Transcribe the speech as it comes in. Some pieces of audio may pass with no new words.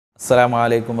അസ്സലാമു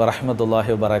അലൈക്കും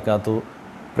വറഹ്മത്തുള്ളാഹി വബറകാതുഹു.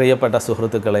 പ്രിയപ്പെട്ട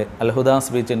സുഹൃത്തുക്കളെ, അൽഹുദാ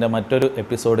സ്പീച്ചിൻ്റെ മറ്റൊരു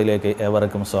എപ്പിസോഡിലേക്ക്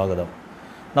ഏവർക്കും സ്വാഗതം.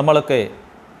 നമ്മളൊക്കെ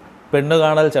പെണ്ണ്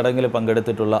കാണൽ ചടങ്ങിൽ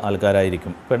പങ്കെടുത്തിട്ടുള്ള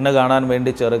ആൾക്കാരായിരിക്കും. പെണ്ണ് കാണാൻ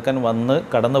വേണ്ടി ചെറുക്കൻ വന്ന്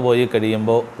കടന്നുപോയി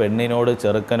കഴിയുമ്പോൾ പെണ്ണിനോട്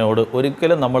ചെറുക്കനോട്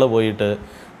ഒരിക്കലും നമ്മൾ പോയിട്ട്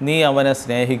നീ അവനെ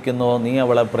സ്നേഹിക്കുന്നുവോ, നീ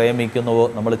അവളെ പ്രേമിക്കുന്നുവോ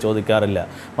നമ്മൾ ചോദിക്കാറില്ല.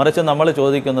 മറിച്ച് നമ്മൾ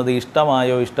ചോദിക്കുന്നത്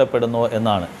ഇഷ്ടമായോ, ഇഷ്ടപ്പെടുന്നുവോ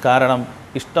എന്നാണ്. കാരണം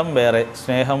ഇഷ്ടം വേറെ,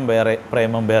 സ്നേഹം വേറെ,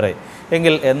 പ്രേമം വേറെ.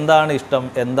 എങ്കിൽ എന്താണ് ഇഷ്ടം,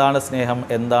 എന്താണ് സ്നേഹം,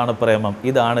 എന്താണ് പ്രേമം?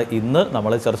 ഇതാണ് ഇന്ന്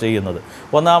നമ്മൾ ചർച്ച ചെയ്യുന്നത്.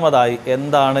 ഒന്നാമതായി,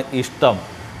 എന്താണ് ഇഷ്ടം?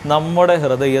 നമ്മുടെ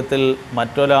ഹൃദയത്തിൽ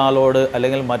മറ്റൊരാളോട്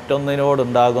അല്ലെങ്കിൽ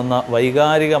മറ്റൊന്നിനോടുണ്ടാകുന്ന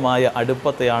വൈകാരികമായ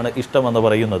അടുപ്പത്തെയാണ് ഇഷ്ടമെന്ന്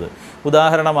പറയുന്നത്.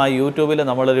 ഉദാഹരണമായി യൂട്യൂബിൽ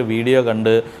നമ്മളൊരു വീഡിയോ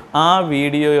കണ്ട് ആ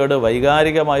വീഡിയോയോട്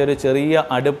വൈകാരികമായൊരു ചെറിയ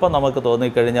അടുപ്പം നമുക്ക്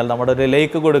തോന്നിക്കഴിഞ്ഞാൽ നമ്മുടെ ഒരു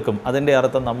ലൈക്ക് കൊടുക്കും. അതിൻ്റെ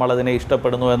അർത്ഥം നമ്മളതിനെ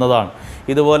ഇഷ്ടപ്പെടുന്നു എന്നതാണ്.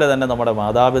 ഇതുപോലെ തന്നെ നമ്മുടെ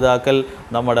മാതാപിതാക്കൾ,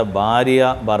 നമ്മുടെ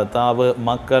ഭാര്യ, ഭർത്താവ്,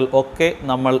 മക്കൾ ഒക്കെ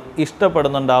നമ്മൾ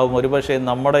ഇഷ്ടപ്പെടുന്നുണ്ടാവും. ഒരുപക്ഷെ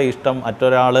നമ്മുടെ ഇഷ്ടം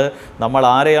മറ്റൊരാൾ നമ്മൾ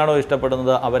ആരെയാണോ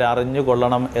ഇഷ്ടപ്പെടുന്നത് അവരറിഞ്ഞു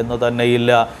കൊള്ളണം എന്ന്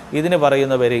തന്നെയില്ല. ഇതിന്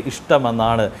പറയുന്ന പേര്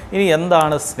ഇഷ്ടമെന്നാണ്. ഇനി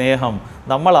എന്താണ് സ്നേഹം?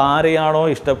 നമ്മൾ ആരെയാണോ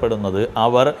ഇഷ്ടപ്പെടുന്നത്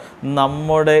അവർ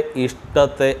നമ്മുടെ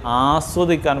ഇഷ്ടത്തെ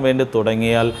ആസ്വദിക്കാൻ വേണ്ടി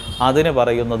തുടങ്ങിയാൽ അതിന്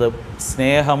പറയുന്നത്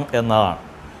സ്നേഹം എന്നതാണ്.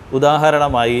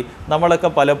 ഉദാഹരണമായി, നമ്മളൊക്കെ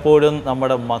പലപ്പോഴും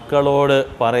നമ്മുടെ മക്കളോട്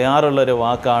പറയാറുള്ളൊരു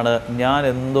വാക്കാണ് ഞാൻ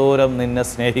എന്തോരം നിന്നെ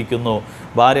സ്നേഹിക്കുന്നു.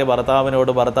 ഭാര്യ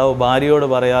ഭർത്താവിനോട്, ഭർത്താവ് ഭാര്യയോട്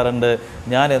പറയാറുണ്ട്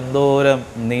ഞാൻ എന്തോരം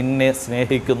നിന്നെ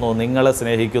സ്നേഹിക്കുന്നു, നിങ്ങളെ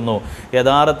സ്നേഹിക്കുന്നു.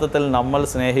 യഥാർത്ഥത്തിൽ നമ്മൾ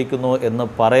സ്നേഹിക്കുന്നു എന്ന്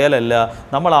പറയലല്ല,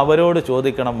 നമ്മൾ അവരോട്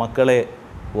ചോദിക്കണം, മക്കളെ,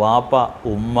 വാപ്പ,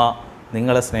 ഉമ്മ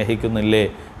നിങ്ങളെ സ്നേഹിക്കുന്നില്ലേ?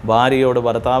 ഭാര്യയോട്,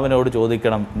 ഭർത്താവിനോട്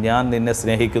ചോദിക്കണം, ഞാൻ നിന്നെ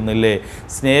സ്നേഹിക്കുന്നില്ലേ?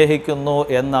 സ്നേഹിക്കുന്നു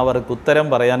എന്നവർക്ക് ഉത്തരം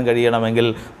പറയാൻ കഴിയണമെങ്കിൽ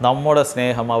നമ്മുടെ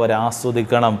സ്നേഹം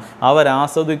അവരാസ്വദിക്കണം.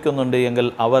 അവരാസ്വദിക്കുന്നുണ്ട് എങ്കിൽ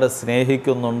അവർ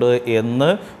സ്നേഹിക്കുന്നുണ്ട്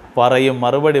എന്ന് പറയും,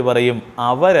 മറുപടി പറയും.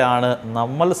 അവരാണ്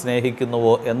നമ്മൾ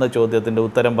സ്നേഹിക്കുന്നുവോ എന്ന ചോദ്യത്തിൻ്റെ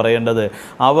ഉത്തരം പറയേണ്ടത്.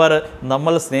 അവർ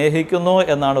നമ്മൾ സ്നേഹിക്കുന്നു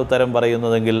എന്നാണ് ഉത്തരം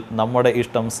പറയുന്നതെങ്കിൽ നമ്മുടെ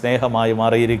ഇഷ്ടം സ്നേഹമായി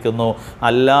മാറിയിരിക്കുന്നു.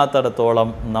 അല്ലാത്തടത്തോളം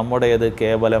നമ്മുടേത്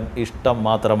കേവലം ഇഷ്ടം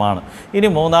മാത്രമാണ്.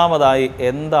 ഇനി മൂന്നാമതായി,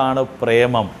 എന്താണ്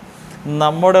പ്രേമം?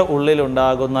 നമ്മുടെ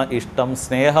ഉള്ളിലുണ്ടാകുന്ന ഇഷ്ടം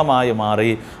സ്നേഹമായി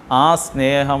മാറി ആ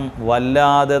സ്നേഹം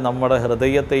വല്ലാതെ നമ്മുടെ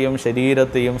ഹൃദയത്തെയും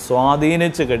ശരീരത്തെയും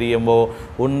സ്വാധീനിച്ച് കഴിയുമ്പോൾ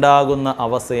ഉണ്ടാകുന്ന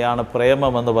അവസ്ഥയാണ്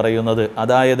പ്രേമമെന്ന് പറയുന്നത്.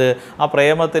 അതായത് ആ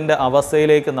പ്രേമത്തിൻ്റെ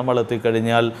അവസ്ഥയിലേക്ക് നമ്മൾ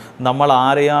എത്തിക്കഴിഞ്ഞാൽ നമ്മൾ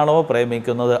ആരെയാണോ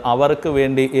പ്രേമിക്കുന്നത് അവർക്ക്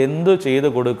വേണ്ടി എന്തു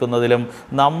ചെയ്തു കൊടുക്കുന്നതിലും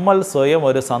നമ്മൾ സ്വയം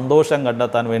ഒരു സന്തോഷം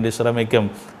കണ്ടെത്താൻ വേണ്ടി ശ്രമിക്കും.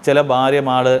 ചില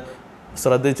ഭാര്യമാർ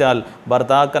ശ്രദ്ധിച്ചാൽ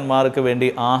ഭർത്താക്കന്മാർക്ക് വേണ്ടി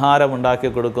ആഹാരമുണ്ടാക്കി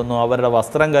കൊടുക്കുന്നു, അവരുടെ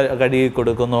വസ്ത്രം കഴുകി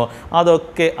കൊടുക്കുന്നു.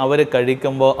 അതൊക്കെ അവർ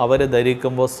കഴിക്കുമ്പോൾ, അവർ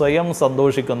ധരിക്കുമ്പോൾ സ്വയം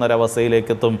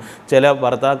സന്തോഷിക്കുന്നൊരവസ്ഥയിലേക്കെത്തും. ചില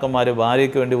ഭർത്താക്കന്മാർ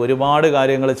ഭാര്യയ്ക്ക് വേണ്ടി ഒരുപാട്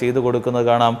കാര്യങ്ങൾ ചെയ്തു കൊടുക്കുന്നത്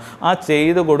കാണാം. ആ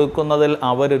ചെയ്തു കൊടുക്കുന്നതിൽ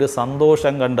അവരൊരു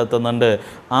സന്തോഷം കണ്ടെത്തുന്നുണ്ട്.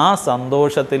 ആ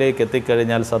സന്തോഷത്തിലേക്ക്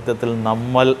എത്തിക്കഴിഞ്ഞാൽ സത്യത്തിൽ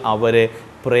നമ്മൾ അവരെ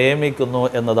പ്രേമിക്കുന്നു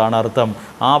എന്നതാണ് അർത്ഥം.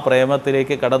 ആ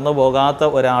പ്രേമത്തിലേക്ക് കടന്നു പോകാത്ത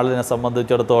ഒരാളിനെ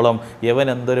സംബന്ധിച്ചിടത്തോളം ഇവൻ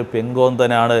എന്തൊരു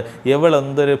പെങ്കോന്തനാണ്, ഇവൾ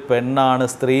എന്തൊരു പെണ്ണാണ്,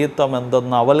 സ്ത്രീത്വം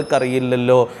എന്തെന്ന്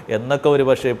അവൾക്കറിയില്ലല്ലോ എന്നൊക്കെ ഒരു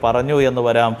പക്ഷേ പറഞ്ഞു എന്ന്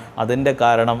വരാം. അതിൻ്റെ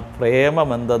കാരണം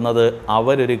പ്രേമം എന്തെന്നത്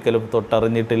അവരൊരിക്കലും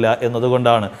തൊട്ടറിഞ്ഞിട്ടില്ല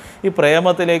എന്നതുകൊണ്ടാണ്. ഈ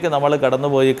പ്രേമത്തിലേക്ക് നമ്മൾ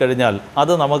കടന്നുപോയി കഴിഞ്ഞാൽ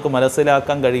അത് നമുക്ക്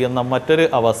മനസ്സിലാക്കാൻ കഴിയുന്ന മറ്റൊരു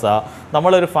അവസ്ഥ,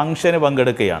 നമ്മളൊരു ഫംഗ്ഷന്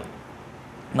പങ്കെടുക്കുകയാണ്.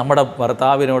 നമ്മുടെ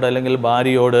ഭർത്താവിനോട് അല്ലെങ്കിൽ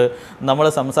ഭാര്യയോട് നമ്മൾ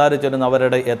സംസാരിച്ചിരുന്നു,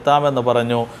 അവരുടെ എത്താമെന്ന്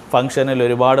പറഞ്ഞു. ഫംഗ്ഷനിൽ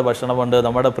ഒരുപാട് ഭക്ഷണമുണ്ട്.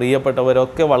 നമ്മുടെ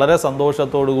പ്രിയപ്പെട്ടവരൊക്കെ വളരെ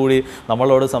സന്തോഷത്തോടു കൂടി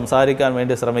നമ്മളോട് സംസാരിക്കാൻ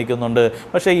വേണ്ടി ശ്രമിക്കുന്നുണ്ട്.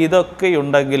 പക്ഷേ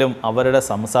ഇതൊക്കെയുണ്ടെങ്കിലും അവരുടെ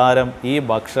സംസാരം, ഈ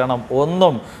ഭക്ഷണം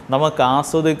ഒന്നും നമുക്ക്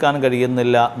ആസ്വദിക്കാൻ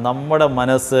കഴിയുന്നില്ല. നമ്മുടെ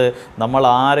മനസ്സ് നമ്മൾ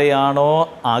ആരെയാണോ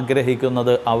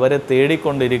ആഗ്രഹിക്കുന്നത് അവരെ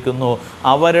തേടിക്കൊണ്ടിരിക്കുന്നു.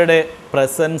 അവരുടെ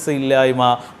പ്രസൻസ് ഇല്ലായ്മ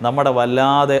നമ്മളെ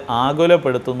വല്ലാതെ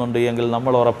ആകുലപ്പെടുത്തുന്നുണ്ട് എങ്കിൽ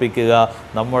നമ്മൾ ഉറപ്പിക്കുക,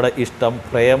 നമ്മുടെ ഇഷ്ടം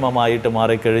പ്രേമമായിട്ട്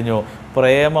മാറിക്കഴിഞ്ഞു.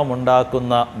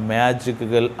 പ്രേമമുണ്ടാക്കുന്ന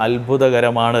മാജിക്കുകൾ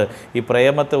അത്ഭുതകരമാണ്. ഈ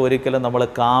പ്രേമത്തെ ഒരിക്കലും നമ്മൾ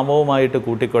കാമവുമായിട്ട്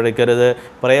കൂട്ടിക്കുഴയ്ക്കരുത്.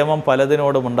 പ്രേമം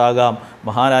പലതിനോടും ഉണ്ടാകാം.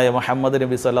 മഹാനായ മുഹമ്മദ്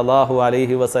നബി സല്ലല്ലാഹു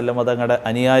അലൈഹി വസല്ലമ തങ്ങളുടെ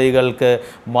അനുയായികൾക്ക്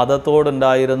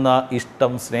മതത്തോടുണ്ടായിരുന്ന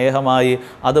ഇഷ്ടം സ്നേഹമായി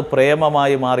അത്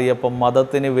പ്രേമമായി മാറിയപ്പം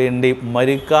മതത്തിന് വേണ്ടി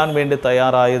മരിക്കാൻ വേണ്ടി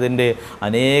തയ്യാറായതിൻ്റെ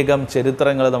അനേകം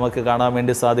ചരിത്രങ്ങൾ നമുക്ക് കാണാൻ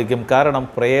വേണ്ടി സാധിക്കും. കാരണം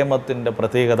പ്രേമത്തിൻ്റെ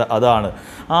പ്രത്യേകത അതാണ്.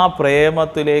 ആ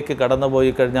പ്രേമത്തിലേക്ക്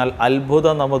കടന്നുപോയി കഴിഞ്ഞാൽ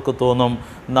അത്ഭുതം നമുക്ക് തോന്നും.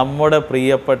 നമ്മുടെ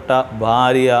പ്രിയപ്പെട്ട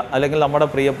ഭാര്യ അല്ലെങ്കിൽ നമ്മുടെ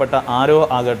പ്രിയപ്പെട്ട ആരോ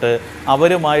ആകട്ടെ,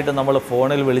 അവരുമായിട്ട് നമ്മൾ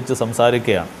ഫോണിൽ വിളിച്ച്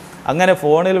സംസാരിക്കുകയാണ്. അങ്ങനെ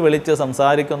ഫോണിൽ വിളിച്ച്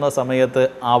സംസാരിക്കുന്ന സമയത്ത്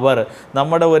അവർ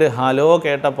നമ്മുടെ ഒരു ഹലോ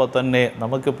കേട്ടപ്പോൾ തന്നെ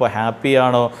നമുക്കിപ്പോൾ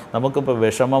ഹാപ്പിയാണോ, നമുക്കിപ്പോൾ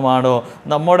വിഷമമാണോ,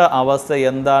 നമ്മുടെ അവസ്ഥ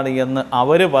എന്താണ് എന്ന്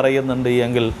അവർ പറയുന്നുണ്ട്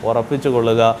എങ്കിൽ ഉറപ്പിച്ചു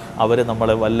കൊള്ളുക, അവർ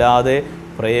നമ്മളെ വല്ലാതെ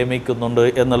പ്രേമിക്കുന്നുണ്ട്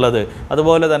എന്നുള്ളത്.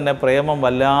 അതുപോലെ തന്നെ പ്രേമം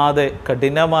വല്ലാതെ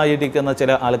കഠിനമായിരിക്കുന്ന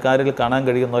ചില ആൾക്കാരിൽ കാണാൻ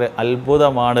കഴിയുന്ന ഒരു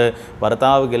അത്ഭുതമാണ്,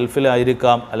 ഭർത്താവ്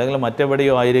ഗൾഫിലായിരിക്കാം അല്ലെങ്കിൽ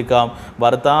മറ്റെവിടെയോ ആയിരിക്കാം,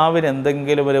 ഭർത്താവിന്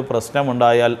എന്തെങ്കിലും ഒരു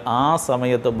പ്രശ്നമുണ്ടായാൽ ആ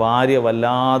സമയത്ത് ഭാര്യ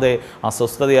വല്ലാതെ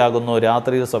അസ്വസ്ഥതയാകുന്നു,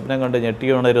 രാത്രിയിൽ സ്വപ്നം കണ്ട്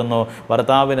ഞെട്ടിയുണരുന്നു,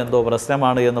 ഭർത്താവിന് എന്തോ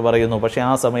പ്രശ്നമാണ് എന്ന് പറയുന്നു. പക്ഷേ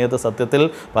ആ സമയത്ത് സത്യത്തിൽ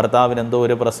ഭർത്താവിന് എന്തോ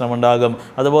ഒരു പ്രശ്നമുണ്ടാകും.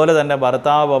 അതുപോലെ തന്നെ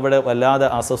ഭർത്താവ് അവിടെ വല്ലാതെ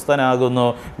അസ്വസ്ഥനാകുന്നു,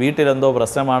 വീട്ടിലെന്തോ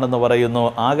പ്രശ്നമാണെന്ന് പറയുന്നു,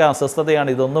 ആകെ അസ്വസ്ഥതയാണ്,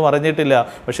 ഇതൊന്നും അറിഞ്ഞിട്ടില്ല.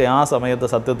 പക്ഷേ ആ സമയത്ത്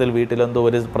സത്യത്തിൽ വീട്ടിലെന്തോ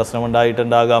ഒരു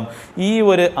പ്രശ്നമുണ്ടായിട്ടുണ്ടാകാം. ഈ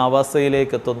ഒരു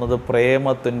അവസ്ഥയിലേക്ക് എത്തുന്നത്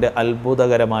പ്രേമത്തിൻ്റെ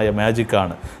അത്ഭുതകരമായ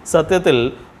മാജിക്കാണ്. സത്യത്തിൽ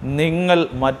നിങ്ങൾ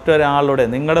മറ്റൊരാളുടെ,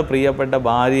 നിങ്ങളുടെ പ്രിയപ്പെട്ട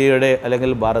ഭാര്യയുടെ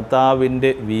അല്ലെങ്കിൽ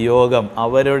ഭർത്താവിൻ്റെ വിയോഗം,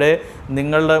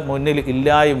 നിങ്ങളുടെ മുന്നിൽ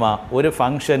ഇല്ലായ്മ ഒരു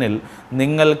ഫംഗ്ഷനിൽ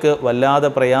നിങ്ങൾക്ക് വല്ലാതെ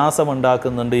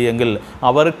പ്രയാസമുണ്ടാക്കുന്നുണ്ട് എങ്കിൽ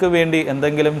അവർക്ക് വേണ്ടി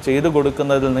എന്തെങ്കിലും ചെയ്തു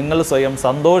കൊടുക്കുന്നതിൽ നിങ്ങൾ സ്വയം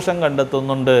സന്തോഷം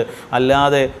കണ്ടെത്തുന്നുണ്ട്,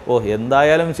 അല്ലാതെ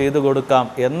എന്തായാലും ചെയ്തു കൊടുക്കാം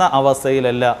എന്ന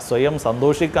അവസ്ഥയിലല്ല സ്വയം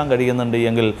സന്തോഷിക്കാൻ കഴിയുന്നുണ്ട്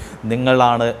എങ്കിൽ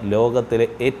നിങ്ങളാണ് ലോകത്തിലെ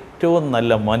ഏറ്റവും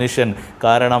നല്ല മനുഷ്യൻ.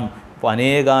 കാരണം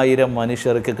അനേകായിരം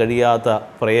മനുഷ്യർക്ക് കഴിയാത്ത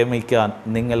പ്രേമിക്കാൻ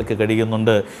നിങ്ങൾക്ക്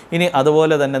കഴിയുന്നുണ്ട്. ഇനി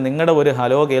അതുപോലെ തന്നെ നിങ്ങളുടെ ഒരു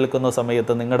ഹലോ കേൾക്കുന്ന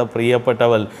സമയത്ത് നിങ്ങളുടെ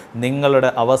പ്രിയപ്പെട്ടവൾ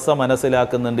നിങ്ങളുടെ അവസ്ഥ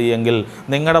മനസ്സിലാക്കുന്നുണ്ട് എങ്കിൽ,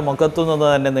 നിങ്ങളുടെ മുഖത്തുനിന്ന്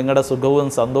തന്നെ നിങ്ങളുടെ സുഖവും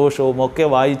സന്തോഷവും ഒക്കെ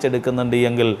വായിച്ചെടുക്കുന്നുണ്ട്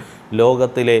എങ്കിൽ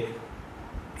ലോകത്തിലെ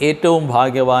ഏറ്റവും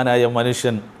ഭാഗ്യവാനായ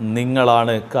മനുഷ്യൻ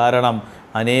നിങ്ങളാണ്. കാരണം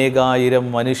അനേകായിരം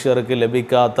മനുഷ്യർക്ക്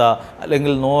ലഭിക്കാത്ത,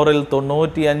 അല്ലെങ്കിൽ 100-ൽ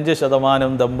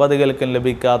 95% ദമ്പതികൾക്കും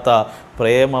ലഭിക്കാത്ത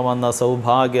പ്രേമമെന്ന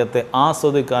സൗഭാഗ്യത്തെ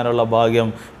ആസ്വദിക്കാനുള്ള ഭാഗ്യം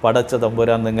പടച്ച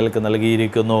തമ്പുരാൻ നിങ്ങൾക്ക്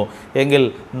നൽകിയിരിക്കുന്നു. എങ്കിൽ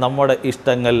നമ്മുടെ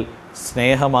ഇഷ്ടങ്ങൾ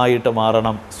സ്നേഹമായിട്ട്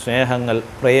മാറണം, സ്നേഹങ്ങൾ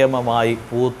പ്രേമമായി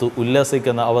പൂത്തു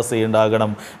ഉല്ലസിക്കുന്ന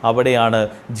അവസ്ഥയുണ്ടാകണം. അവിടെയാണ്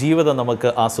ജീവിതം നമുക്ക്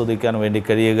ആസ്വദിക്കാൻ വേണ്ടി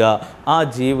കഴിയുക. ആ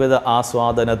ജീവിത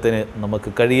ആസ്വാദനത്തിന്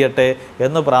നമുക്ക് കഴിയട്ടെ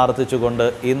എന്ന് പ്രാർത്ഥിച്ചുകൊണ്ട്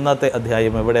ഇന്നത്തെ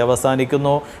അധ്യായം ഇവിടെ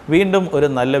അവസാനിക്കുന്നു. വീണ്ടും ഒരു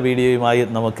നല്ല വീഡിയോയുമായി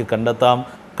നമുക്ക്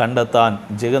കണ്ടെത്താൻ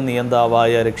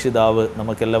ജഗന്നിയന്താവായ രക്ഷിതാവ്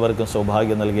നമുക്കെല്ലാവർക്കും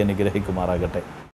സൗഭാഗ്യം നൽകി അനുഗ്രഹിക്കുമാറാകട്ടെ.